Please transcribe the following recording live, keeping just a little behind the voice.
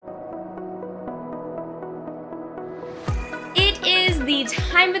the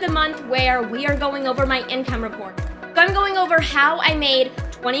time of the month where we are going over my income report. So I'm going over how I made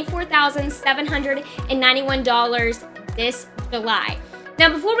 $24,791 this July.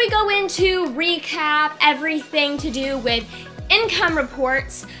 Now, before we go into recap everything to do with income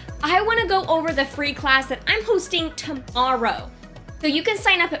reports, I want to go over the free class that I'm hosting tomorrow. So you can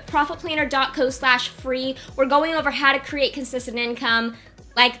sign up at profitplanner.co/free. We're going over how to create consistent income,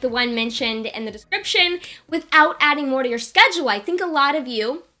 like the one mentioned in the description, without adding more to your schedule. I think a lot of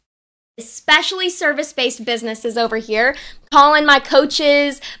you, especially service-based businesses over here, calling my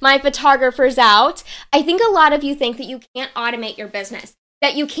coaches, my photographers out, I think a lot of you think that you can't automate your business,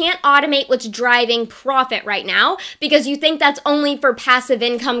 that you can't automate what's driving profit right now because you think that's only for passive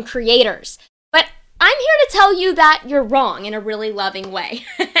income creators. But I'm here to tell you that you're wrong in a really loving way.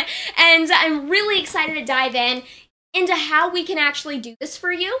 And I'm really excited to dive into how we can actually do this for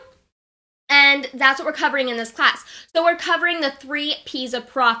you. And that's what we're covering in this class. So we're covering the 3 P's of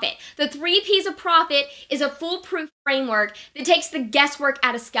profit. The 3 P's of profit is a foolproof framework that takes the guesswork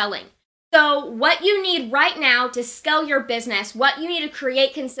out of scaling. So what you need right now to scale your business, what you need to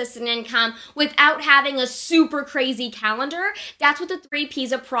create consistent income without having a super crazy calendar, that's what the 3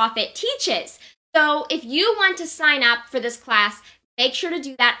 P's of profit teaches. So if you want to sign up for this class, make sure to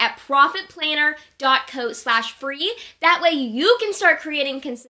do that at profitplanner.co/free. That way you can start creating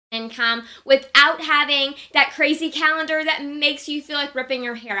consistent income without having that crazy calendar that makes you feel like ripping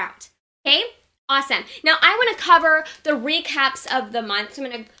your hair out. Okay? Awesome. Now I want to cover the recaps of the month. So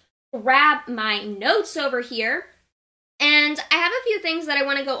I'm going to grab my notes over here. And I have a few things that I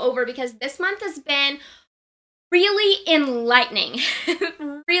want to go over because this month has been really enlightening.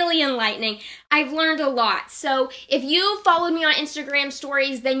 Really enlightening. I've learned a lot. So if you followed me on Instagram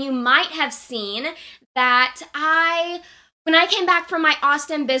stories, then you might have seen that when I came back from my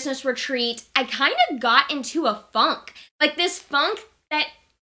Austin business retreat, I kind of got into a funk. Like this funk that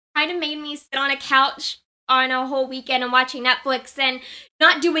kind of made me sit on a couch on a whole weekend and watching Netflix and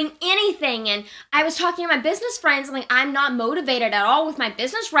not doing anything. And I was talking to my business friends. I'm like, I'm not motivated at all with my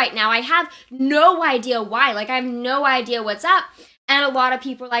business right now. I have no idea why. Like, I have no idea what's up. And a lot of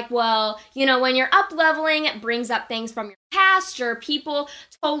people are like, well, you know, when you're up leveling, it brings up things from your past, or people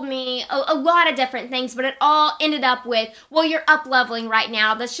told me a lot of different things, but it all ended up with, well, you're up leveling right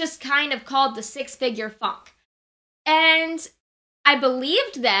now. That's just kind of called the 6-figure funk. And I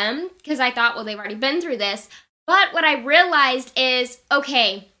believed them because I thought, well, they've already been through this. But what I realized is,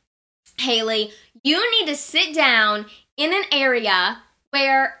 okay, Haley, you need to sit down in an area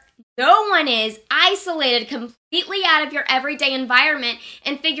where no one is, isolated completely out of your everyday environment,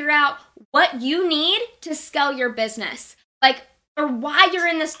 and figure out what you need to scale your business. Like, or why you're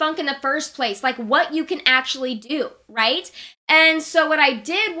in this funk in the first place, like what you can actually do, right? And so what I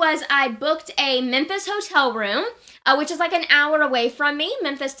did was I booked a Memphis hotel room, which is like an hour away from me.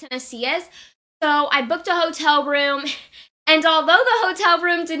 Memphis, Tennessee is. So I booked a hotel room, and although the hotel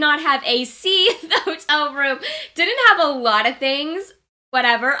room did not have AC, the hotel room didn't have a lot of things,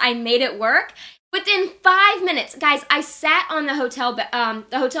 whatever, I made it work. Within 5 minutes, guys, I sat on the hotel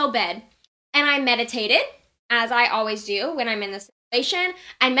bed and I meditated, as I always do when I'm in this situation.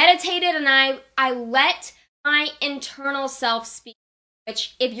 I meditated and I let my internal self speak,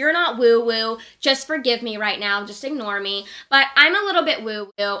 which if you're not woo-woo, just forgive me right now, just ignore me. But I'm a little bit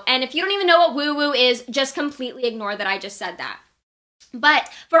woo-woo, and if you don't even know what woo-woo is, just completely ignore that I just said that. But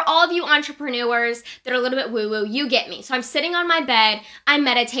for all of you entrepreneurs that are a little bit woo-woo, you get me. So I'm sitting on my bed, I'm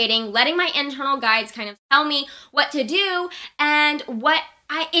meditating, letting my internal guides kind of tell me what to do, and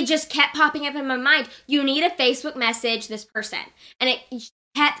it just kept popping up in my mind. You need to Facebook message this person. And it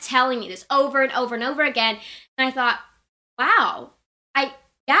kept telling me this over and over and over again. And I thought, wow, I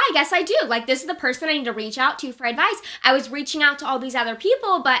guess I do. Like, this is the person I need to reach out to for advice. I was reaching out to all these other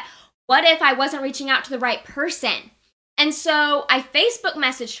people, but what if I wasn't reaching out to the right person? And so I Facebook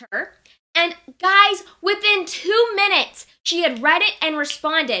messaged her, and guys, within 2 minutes, she had read it and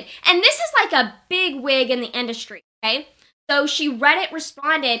responded. And this is like a big wig in the industry, okay? So she read it,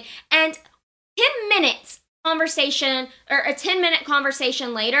 responded, and 10 minutes conversation, or a 10-minute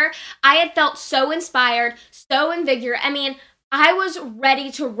conversation later, I had felt so inspired, so invigorated. I mean, I was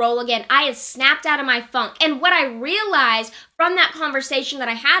ready to roll again. I had snapped out of my funk. And what I realized from that conversation that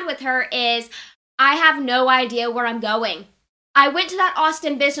I had with her is, I have no idea where I'm going. I went to that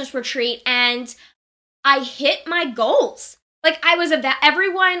Austin business retreat and I hit my goals. Like, I was,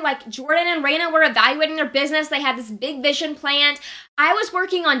 everyone, like Jordan and Raina were evaluating their business. They had this big vision planned. I was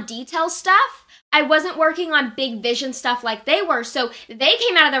working on detail stuff. I wasn't working on big vision stuff like they were. So they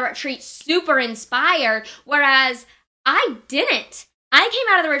came out of the retreat super inspired, whereas I didn't. I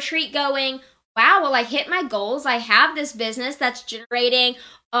came out of the retreat going, wow, well, I hit my goals. I have this business that's generating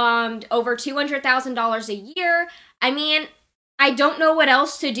over $200,000 a year. I mean, I don't know what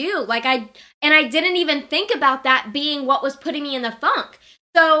else to do. And I didn't even think about that being what was putting me in the funk.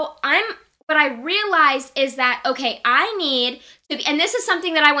 So what I realized is that, okay, I need to be, and this is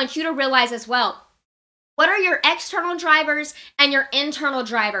something that I want you to realize as well. What are your external drivers and your internal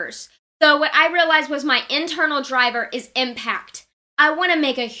drivers? So what I realized was my internal driver is impact. I want to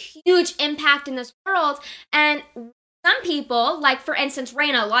make a huge impact in this world. And some people, like for instance,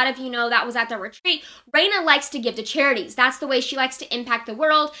 Raina, a lot of you know that was at the retreat. Raina likes to give to charities. That's the way she likes to impact the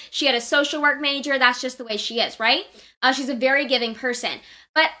world. She had a social work major. That's just the way she is, right? She's a very giving person.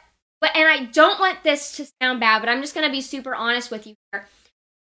 But and I don't want this to sound bad, but I'm just going to be super honest with you here.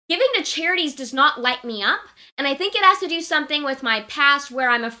 Giving to charities does not light me up, and I think it has to do something with my past where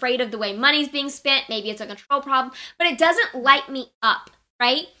I'm afraid of the way money's being spent. Maybe it's a control problem, but it doesn't light me up,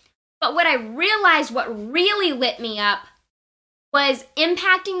 right? But what I realized, what really lit me up was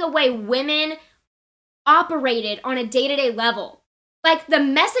impacting the way women operated on a day-to-day level. Like the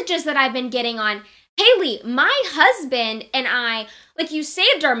messages that I've been getting on, Haley, my husband and I, like, you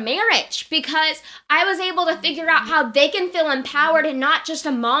saved our marriage because I was able to figure out how they can feel empowered and not just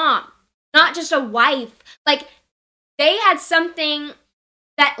a mom, not just a wife. Like, they had something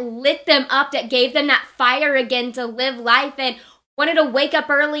that lit them up, that gave them that fire again to live life and wanted to wake up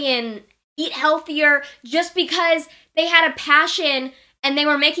early and eat healthier just because they had a passion and they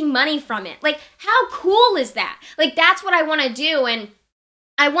were making money from it. Like, how cool is that? Like, that's what I want to do. And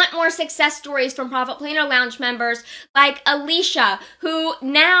I want more success stories from Profit Planner Lounge members like Alicia, who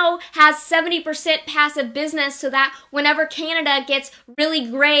now has 70% passive business so that whenever Canada gets really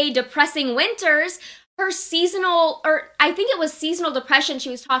gray, depressing winters, her seasonal, or I think it was seasonal depression she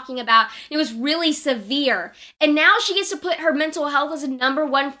was talking about, it was really severe. And now she gets to put her mental health as a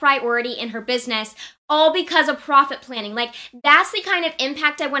 #1 priority in her business, all because of profit planning. Like, that's the kind of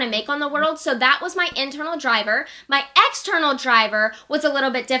impact I want to make on the world. So that was my internal driver. My external driver was a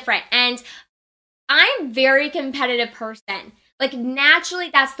little bit different. And I'm a very competitive person. Like, naturally,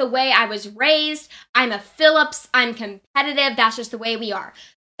 that's the way I was raised. I'm a Phillips. I'm competitive. That's just the way we are.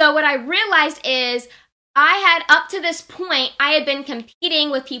 So what I realized is I had, up to this point, I had been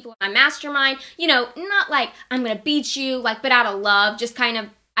competing with people in my mastermind. You know, not like, I'm going to beat you, like, but out of love, just kind of,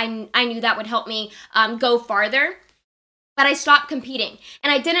 I knew that would help me go farther. But I stopped competing.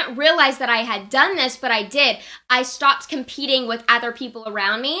 And I didn't realize that I had done this, but I did. I stopped competing with other people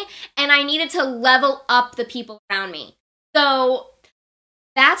around me, and I needed to level up the people around me. So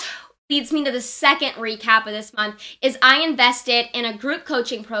that leads me to the second recap of this month, is I invested in a group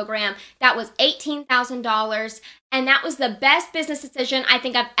coaching program that was $18,000, and that was the best business decision I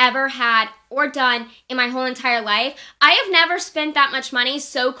think I've ever had or done in my whole entire life. I have never spent that much money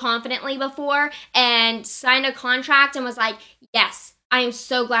so confidently before and signed a contract and was like, yes, I am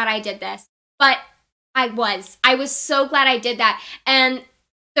so glad I did this. But I was so glad I did that. And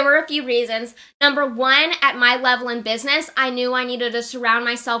there were a few reasons. #1, at my level in business, I knew I needed to surround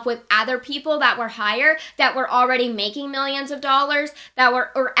myself with other people that were higher, that were already making millions of dollars, that were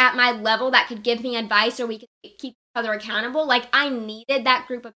or at my level, that could give me advice, or we could keep each other accountable. Like, I needed that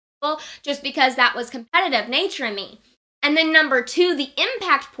group of people just because that was competitive nature in me. And then #2, the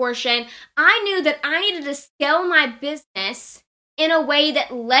impact portion, I knew that I needed to scale my business in a way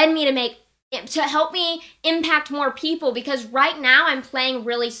that led me to help me impact more people, because right now I'm playing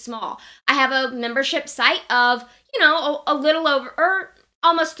really small. I have a membership site of, you know, a little over, or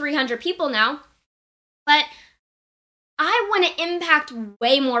almost 300 people now, but I want to impact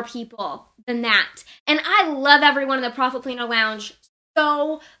way more people than that. And I love everyone in the Profit Planner Lounge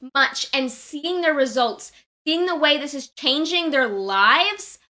so much, and seeing their results, seeing the way this is changing their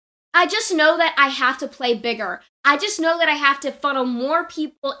lives, I just know that I have to play bigger. I just know that I have to funnel more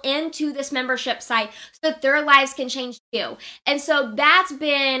people into this membership site so that their lives can change too. And so that's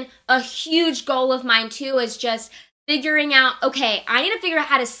been a huge goal of mine too, is just figuring out, okay, I need to figure out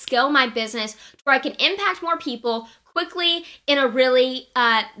how to scale my business to where I can impact more people quickly in a really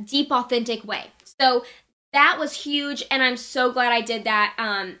deep, authentic way. So that was huge, and I'm so glad I did that.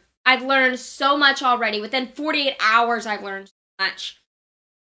 I've learned so much already. Within 48 hours, I've learned so much.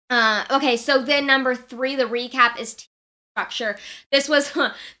 Okay, so then #3, the recap, is team structure. This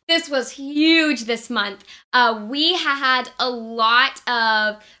was huge this month. We had a lot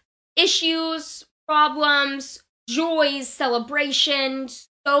of issues, problems, joys, celebrations.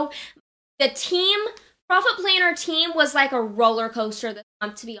 So the team Profit Planner team was like a roller coaster this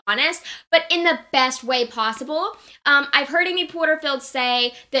month, to be honest, but in the best way possible. I've heard Amy Porterfield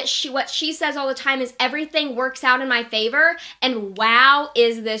say that what she says all the time is everything works out in my favor, and wow,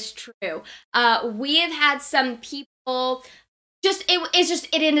 is this true. We have had some people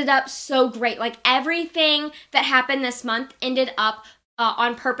it ended up so great. Like everything that happened this month ended up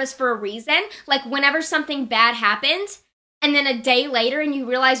on purpose for a reason. Like whenever something bad happens, and then a day later and you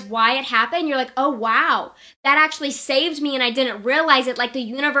realize why it happened, you're like, oh wow, that actually saved me and I didn't realize it. Like the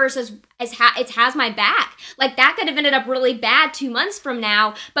universe it has my back. Like that could have ended up really bad 2 months from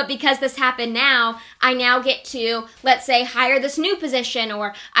now, but because this happened now, I now get to, let's say, hire this new position,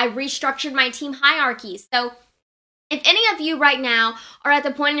 or I restructured my team hierarchy. So if any of you right now are at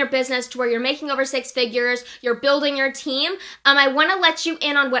the point in your business to where you're making over 6 figures, you're building your team, I want to let you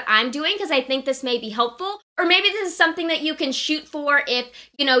in on what I'm doing because I think this may be helpful. Or maybe this is something that you can shoot for if,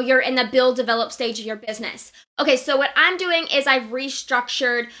 you're in the build, develop stage of your business. Okay, so what I'm doing is I've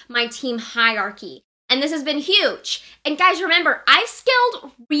restructured my team hierarchy. And this has been huge. And guys, remember, I've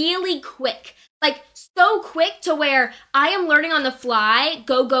scaled really quick. Like so quick to where I am learning on the fly,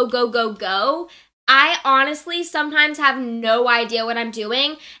 go, go, go, go, go. I honestly sometimes have no idea what I'm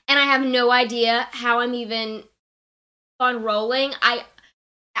doing, and I have no idea how I'm even on rolling.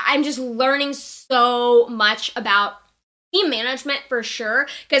 I'm just learning so much about team management for sure,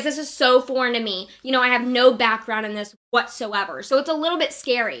 because this is so foreign to me. I have no background in this whatsoever, so it's a little bit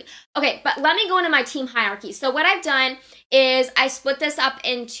scary. Okay, but let me go into my team hierarchy. So what I've done is I split this up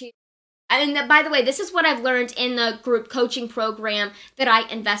into, and by the way, this is what I've learned in the group coaching program that I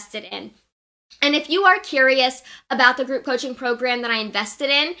invested in. And if you are curious about the group coaching program that I invested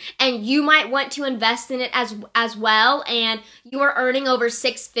in, and you might want to invest in it as well, and you are earning over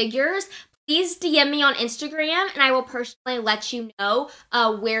 6 figures, please DM me on Instagram, and I will personally let you know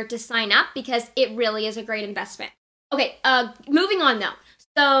where to sign up, because it really is a great investment. Okay, moving on though.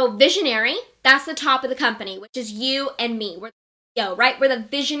 So visionary, that's the top of the company, which is you and me. We're the CEO, right? We're the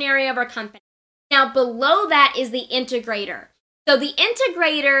visionary of our company. Now below that is the integrator. So the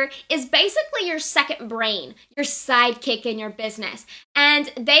integrator is basically your second brain, your sidekick in your business.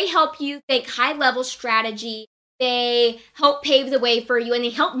 And they help you think high-level strategy. They help pave the way for you, and they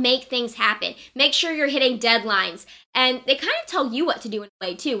help make things happen. Make sure you're hitting deadlines. And they kind of tell you what to do in a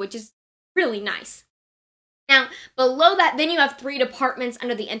way too, which is really nice. Now, below that, then you have 3 departments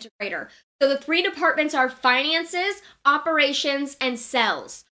under the integrator. So the 3 departments are finances, operations, and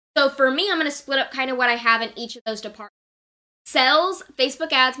sales. So for me, I'm going to split up kind of what I have in each of those departments. Sales,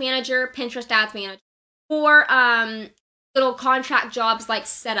 Facebook Ads Manager, Pinterest Ads Manager, for little contract jobs like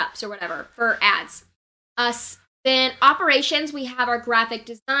setups or whatever for ads. Then operations, we have our graphic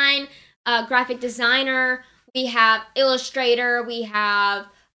design, graphic designer, we have illustrator, we have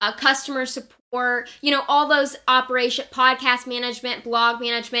customer support, all those podcast management, blog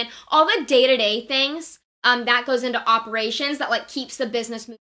management, all the day-to-day things that goes into operations that like keeps the business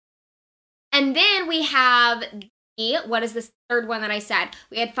moving. And then we have what is this third one that I said?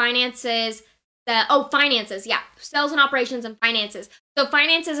 We had finances. Finances, yeah. Sales and operations and finances. So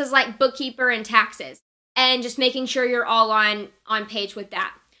finances is like bookkeeper and taxes, and just making sure you're all on page with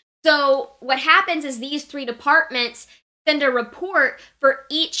that. So what happens is these 3 departments send a report for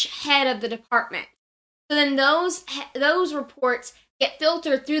each head of the department. So then those reports get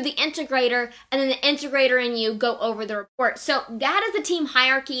filtered through the integrator, and then the integrator and you go over the report. So that is the team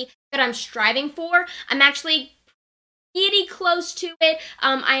hierarchy that I'm striving for. I'm actually pretty close to it.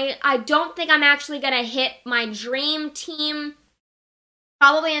 I don't think I'm actually going to hit my dream team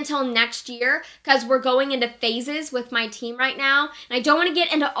probably until next year, because we're going into phases with my team right now. And I don't want to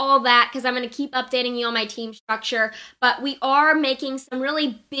get into all that because I'm going to keep updating you on my team structure. But we are making some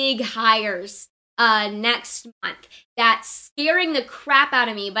really big hires next month. That's scaring the crap out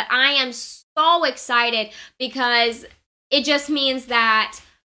of me, but I am so excited because it just means that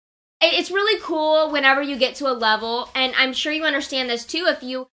it's really cool whenever you get to a level, and I'm sure you understand this too if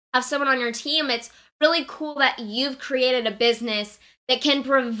you have someone on your team. It's really cool that you've created a business that can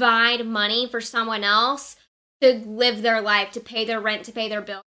provide money for someone else to live their life, to pay their rent, to pay their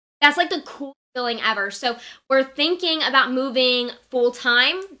bills. That's like the coolest feeling ever. So we're thinking about moving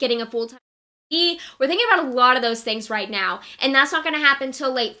full-time, getting a full-time. We're thinking about a lot of those things right now, and that's not going to happen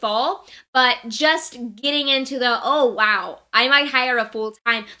till late fall, but just getting into the, oh wow, I might hire a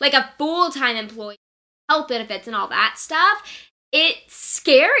full-time employee, health benefits and all that stuff. It's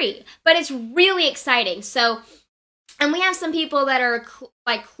scary, but it's really exciting. So, and we have some people that are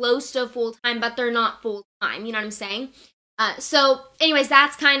close to full-time, but they're not full-time, you know what I'm saying? So anyways,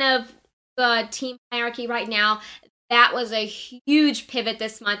 that's kind of the team hierarchy right now that was a huge pivot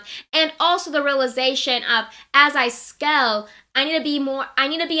this month. And also the realization of, as I scale, I need to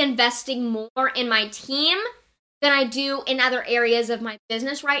be investing more in my team than I do in other areas of my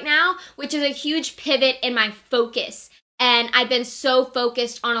business right now, which is a huge pivot in my focus. And I've been so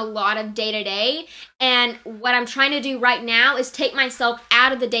focused on a lot of day-to-day. And what I'm trying to do right now is take myself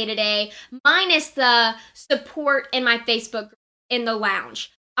out of the day-to-day, minus the support in my Facebook group, in the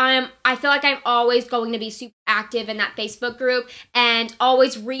lounge. I feel like I'm always going to be super active in that Facebook group and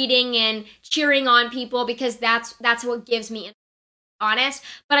always reading and cheering on people, because that's what gives me honest.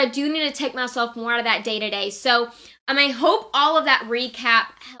 But I do need to take myself more out of that day-to-day. So I hope all of that recap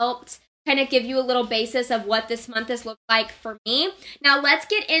helped kind of give you a little basis of what this month has looked like for me. Now let's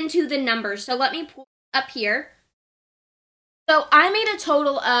get into the numbers. So let me pull up here. So I made a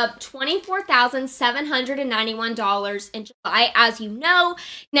total of $24,791 in July, as you know.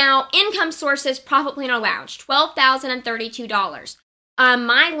 Now, income sources, Profit Planner Lounge, $12,032.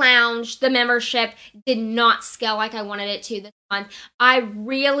 My lounge, the membership, did not scale like I wanted it to this month. I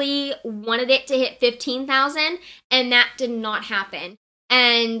really wanted it to hit 15,000, and that did not happen.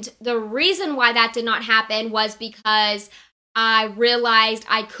 And the reason why that did not happen was because I realized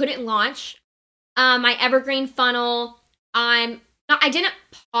I couldn't launch my evergreen funnel. I didn't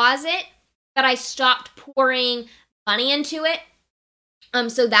pause it, but I stopped pouring money into it.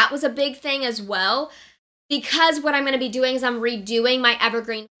 So that was a big thing as well. Because what I'm going to be doing is I'm redoing my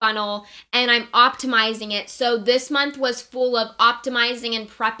evergreen funnel and I'm optimizing it. So this month was full of optimizing and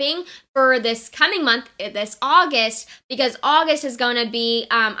prepping for this coming month, this August, because August is going to be,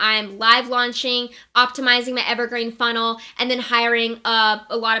 I'm live launching, optimizing my evergreen funnel, and then hiring a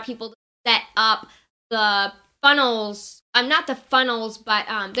lot of people to set up the funnels, not the funnels, but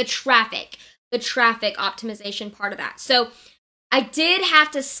the traffic optimization part of that. So I did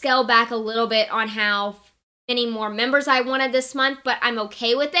have to scale back a little bit on how many more members I wanted this month, but I'm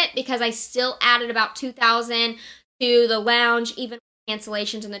okay with it because I still added about 2,000 to the lounge, even with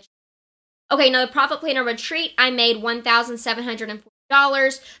cancellations in the. Okay, now the Profit Planner Retreat, I made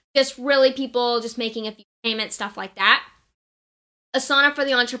 $1,740. Just really people just making a few payments, stuff like that. Asana for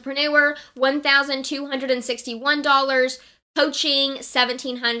the Entrepreneur, $1,261. Coaching,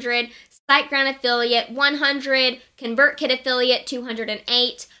 $1,700. SiteGround Affiliate, $100. ConvertKit Affiliate,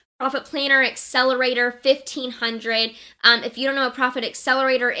 $208. Profit Planner Accelerator, $1,500. If you don't know what Profit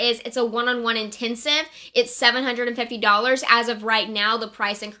Accelerator is, it's a one-on-one intensive. It's $750. As of right now, the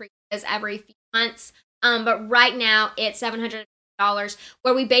price increases every few months. But right now, it's $750,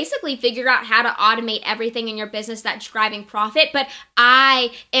 where we basically figure out how to automate everything in your business that's driving profit. But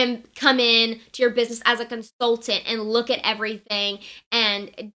I come in to your business as a consultant and look at everything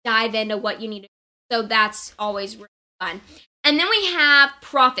and dive into what you need to do. So that's always really fun. And then we have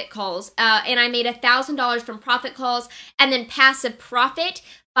profit calls, and I made $1,000 from profit calls, and then passive profit,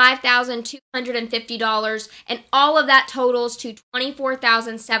 $5,250, and all of that totals to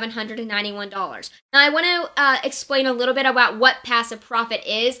 $24,791. Now, I want to explain a little bit about what passive profit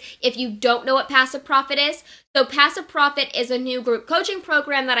is, if you don't know what passive profit is. So passive profit is a new group coaching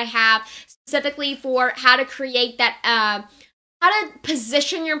program that I have specifically for how to create that, how to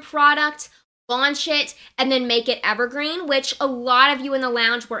position your product, launch it, and then make it evergreen, which a lot of you in the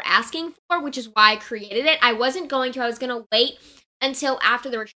lounge were asking for, which is why I created it. I was going to wait until after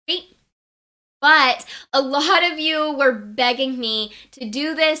the retreat, but a lot of you were begging me to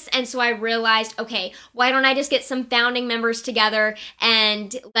do this, and so I realized, okay, why don't I just get some founding members together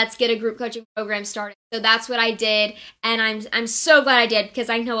and let's get a group coaching program started. So that's what I did, and I'm so glad I did, because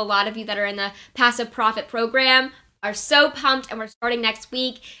I know a lot of you that are in the passive profit program are so pumped, and we're starting next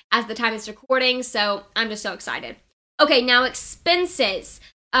week as the time is recording, so I'm just so excited. Okay, now expenses.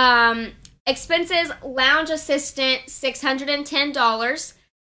 Expenses, lounge assistant, $610.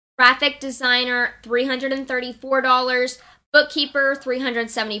 Graphic designer, $334. Bookkeeper,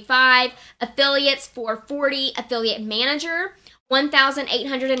 $375. Affiliates, $440. Affiliate manager,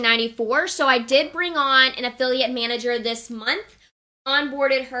 $1,894. So I did bring on an affiliate manager this month.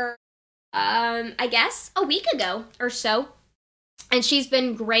 Onboarded her I guess a week ago or so, and she's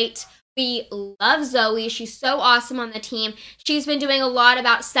been great. We love Zoe. She's so awesome on the team. She's been doing a lot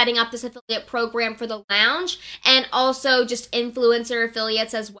about setting up this affiliate program for the lounge and also just influencer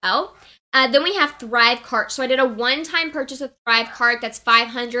affiliates as well. Then we have Thrive Cart. So I did a one-time purchase of Thrive Cart. That's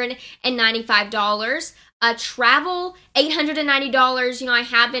 $595. Travel, $890. You know, I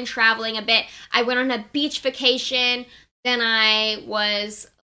have been traveling a bit. I went on a beach vacation. Then I was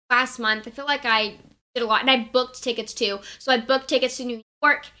last month. I feel like I did a lot, and I booked tickets too. So I booked tickets to New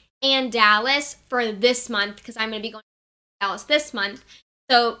York and Dallas for this month because I'm going to be going to Dallas this month.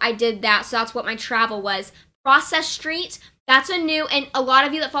 So I did that. So that's what my travel was. Process Street. That's a new, and a lot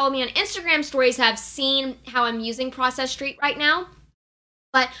of you that follow me on Instagram stories have seen how I'm using Process Street right now.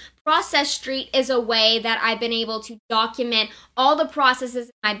 But Process Street is a way that I've been able to document all the processes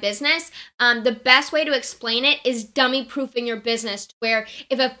in my business. The best way to explain it is dummy proofing your business, where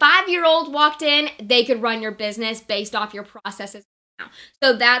if a 5-year-old walked in, they could run your business based off your processes.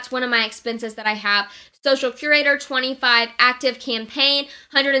 So that's one of my expenses that I have. Social Curator, $25. Active Campaign,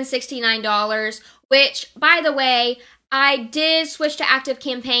 $169, which, by the way, I did switch to Active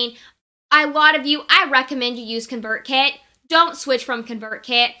Campaign. A lot of you, I recommend you use ConvertKit. Don't switch from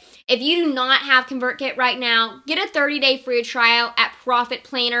ConvertKit. If you do not have ConvertKit right now, get a 30-day free trial at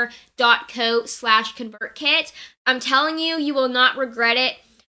profitplanner.co/ConvertKit. I'm telling you, you will not regret it.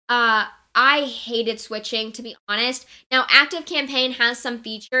 I hated switching, to be honest. Now, Active Campaign has some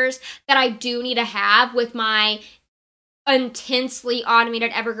features that I do need to have with my intensely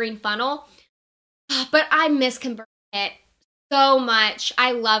automated evergreen funnel, but I miss ConvertKit so much.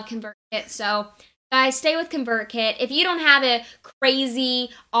 I love ConvertKit, so guys, stay with ConvertKit. If you don't have a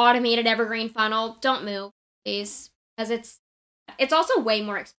crazy automated evergreen funnel, don't move, please, because it's also way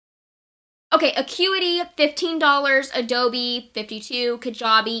more expensive. Okay, Acuity, $15, Adobe, $52,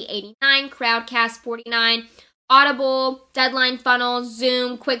 Kajabi, $89, Crowdcast, $49, Audible, Deadline Funnel,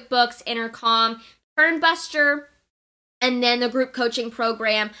 Zoom, QuickBooks, Intercom, Turnbuster, and then the group coaching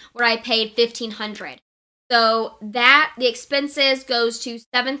program where I paid $1,500. So that, the expenses goes to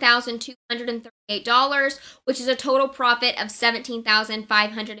 $7,238, which is a total profit of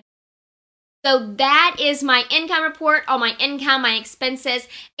 $17,500. So that is my income report, all my income, my expenses,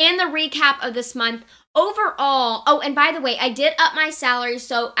 and the recap of this month. Overall, oh, and by the way, I did up my salary.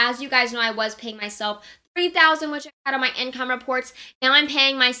 So as you guys know, I was paying myself $3,000, which I had on my income reports. Now I'm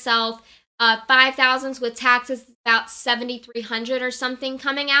paying myself $5,000 with taxes, about $7,300 or something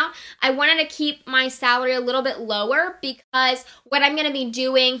coming out. I wanted to keep my salary a little bit lower because what I'm going to be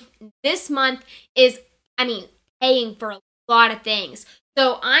doing this month is, paying for a lot of things.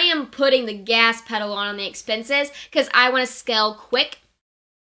 So I am putting the gas pedal on the expenses because I want to scale quick.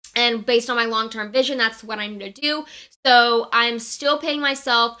 And based on my long-term vision, that's what I'm going to do. So I'm still paying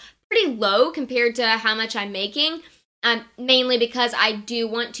myself pretty low compared to how much I'm making. Mainly because I do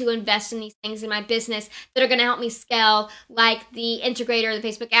want to invest in these things in my business that are going to help me scale, like the integrator, the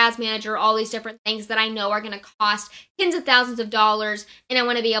Facebook Ads Manager, all these different things that I know are going to cost tens of thousands of dollars, and I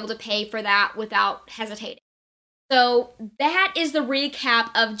want to be able to pay for that without hesitating. So that is the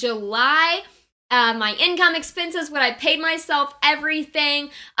recap of July. My income, expenses, what I paid myself, everything.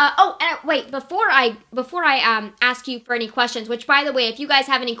 Wait, before I ask you for any questions, which by the way, if you guys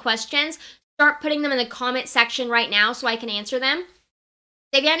have any questions, start putting them in the comment section right now so I can answer them.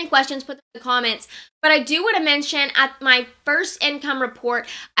 If you have any questions, put them in the comments. But I do want to mention at my first income report,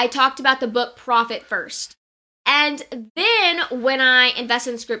 I talked about the book Profit First. And then when I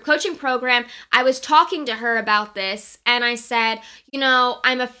invested in this group coaching program, I was talking to her about this and I said,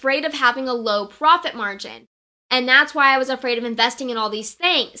 I'm afraid of having a low profit margin. And that's why I was afraid of investing in all these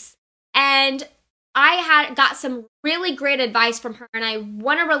things. And I got some really great advice from her, and I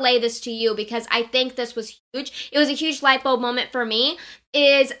want to relay this to you because I think this was huge. It was a huge light bulb moment for me.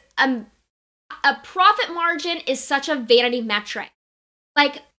 Is a profit margin is such a vanity metric.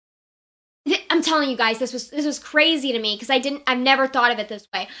 Like, I'm telling you guys, this was crazy to me because I've never thought of it this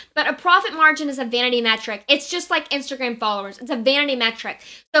way. But a profit margin is a vanity metric. It's just like Instagram followers. It's a vanity metric.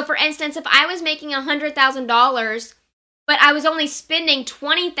 So for instance, if I was making $100,000, but I was only spending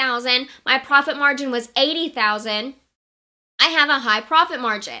 $20,000, my profit margin was $80,000, I have a high profit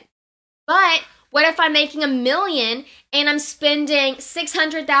margin. But what if I'm making $1 million and I'm spending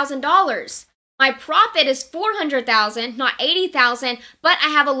 $600,000? My profit is $400,000, not $80,000, but I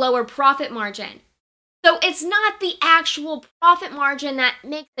have a lower profit margin. So it's not the actual profit margin that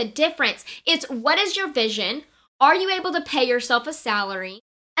makes the difference. It's what is your vision? Are you able to pay yourself a salary?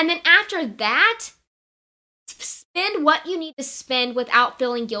 And then after that, spend what you need to spend without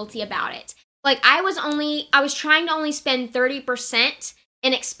feeling guilty about it. Like I was trying to only spend 30%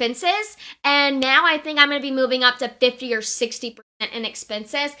 in expenses, and now I think I'm going to be moving up to 50 or 60% in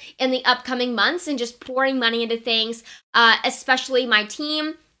expenses in the upcoming months and just pouring money into things, especially my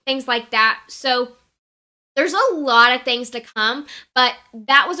team, things like that. So there's a lot of things to come, but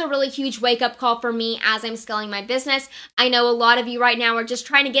that was a really huge wake-up call for me as I'm scaling my business. I know a lot of you right now are just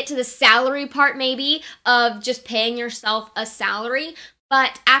trying to get to the salary part maybe of just paying yourself a salary,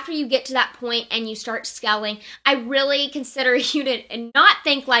 But after you get to that point and you start scaling, I really consider you to not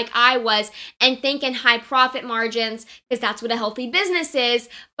think like I was and think in high profit margins, because that's what a healthy business is.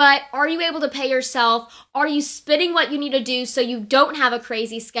 But are you able to pay yourself? Are you spending what you need to do so you don't have a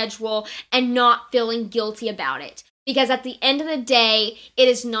crazy schedule and not feeling guilty about it? Because at the end of the day, it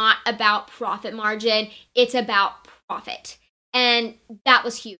is not about profit margin. It's about profit. And that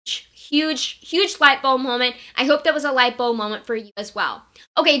was huge. Huge light bulb moment. I hope that was a light bulb moment for you as well.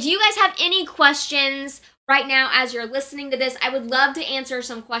 Okay, do you guys have any questions right now as you're listening to this? I would love to answer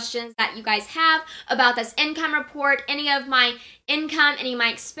some questions that you guys have about this income report, any of my income, any of my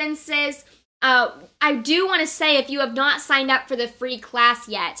expenses. I do want to say, if you have not signed up for the free class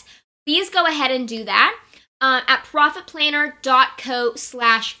yet, please go ahead and do that at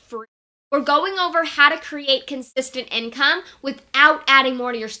profitplanner.co/free. We're going over how to create consistent income without adding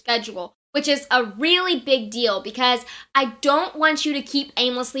more to your schedule, which is a really big deal because I don't want you to keep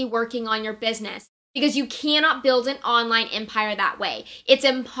aimlessly working on your business because you cannot build an online empire that way. It's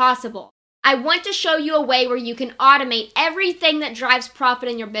impossible. I want to show you a way where you can automate everything that drives profit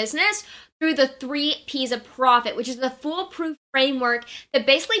in your business through the 3 P's of profit, which is the foolproof framework that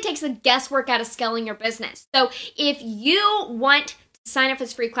basically takes the guesswork out of scaling your business. So if you want sign up for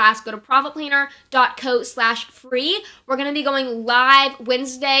this free class, go to profitplanner.co/free. We're going to be going live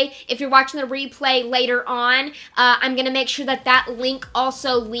Wednesday. If you're watching the replay later on, I'm going to make sure that that link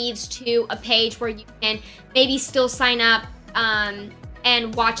also leads to a page where you can maybe still sign up and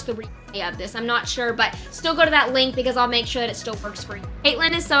watch the replay of this. I'm not sure, but still go to that link because I'll make sure that it still works for you.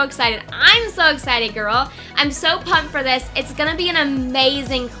 Caitlin is so excited. I'm so excited, girl. I'm so pumped for this. It's going to be an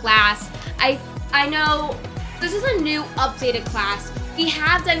amazing class. I know this is a new updated class. We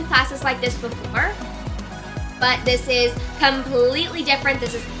have done classes like this before, but this is completely different.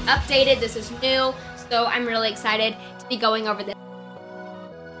 This is updated. This is new. So I'm really excited to be going over this.